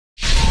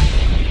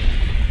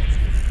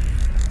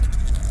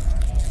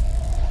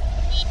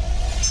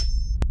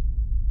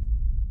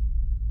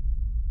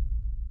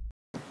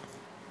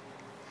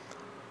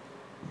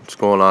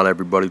Going on,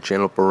 everybody?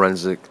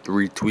 TeamForensic,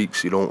 3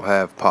 tweaks you don't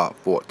have,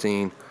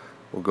 Pt.14.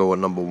 We'll go with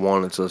number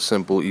 1. It's a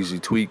simple, easy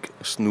tweak,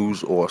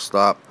 snooze or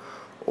stop.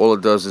 All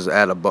it does is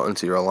add a button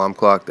to your alarm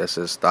clock that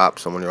says stop,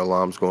 so when your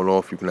alarm's going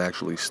off you can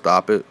actually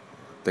stop it.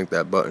 I think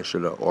that button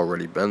should have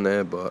already been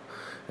there, but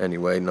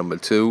anyway. Number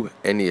 2,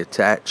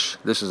 AnyAttach.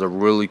 This is a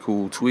really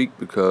cool tweak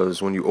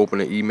because when you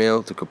open an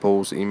email to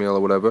compose the email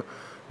or whatever,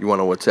 you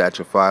want to attach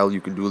a file, you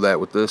can do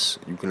that with this.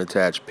 You can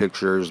attach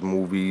pictures,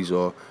 movies,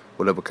 or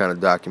whatever kind of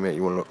document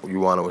you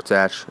want to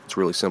attach. It's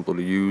really simple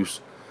to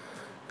use.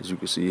 As you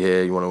can see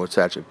here, you want to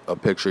attach a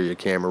picture, your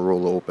camera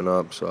roll will open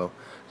up, so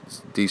it's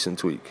a decent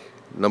tweak.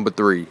 Number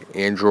 3,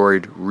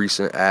 Android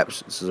recent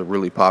apps. This is a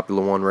really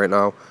popular one right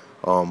now.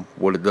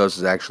 What it does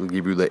is actually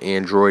give you the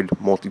Android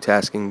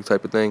multitasking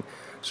type of thing.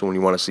 So when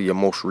you want to see your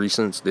most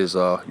recents, there's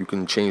you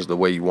can change the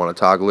way you want to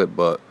toggle it,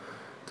 but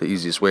the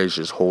easiest way is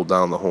just hold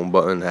down the home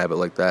button, have it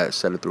like that,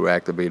 set it through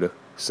Activator.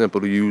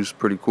 Simple to use,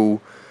 pretty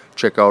cool.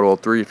 Check out all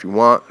 3 if you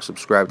want.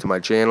 Subscribe to my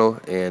channel,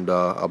 and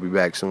I'll be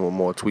back soon with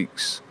more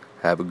tweaks.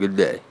 Have a good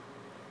day.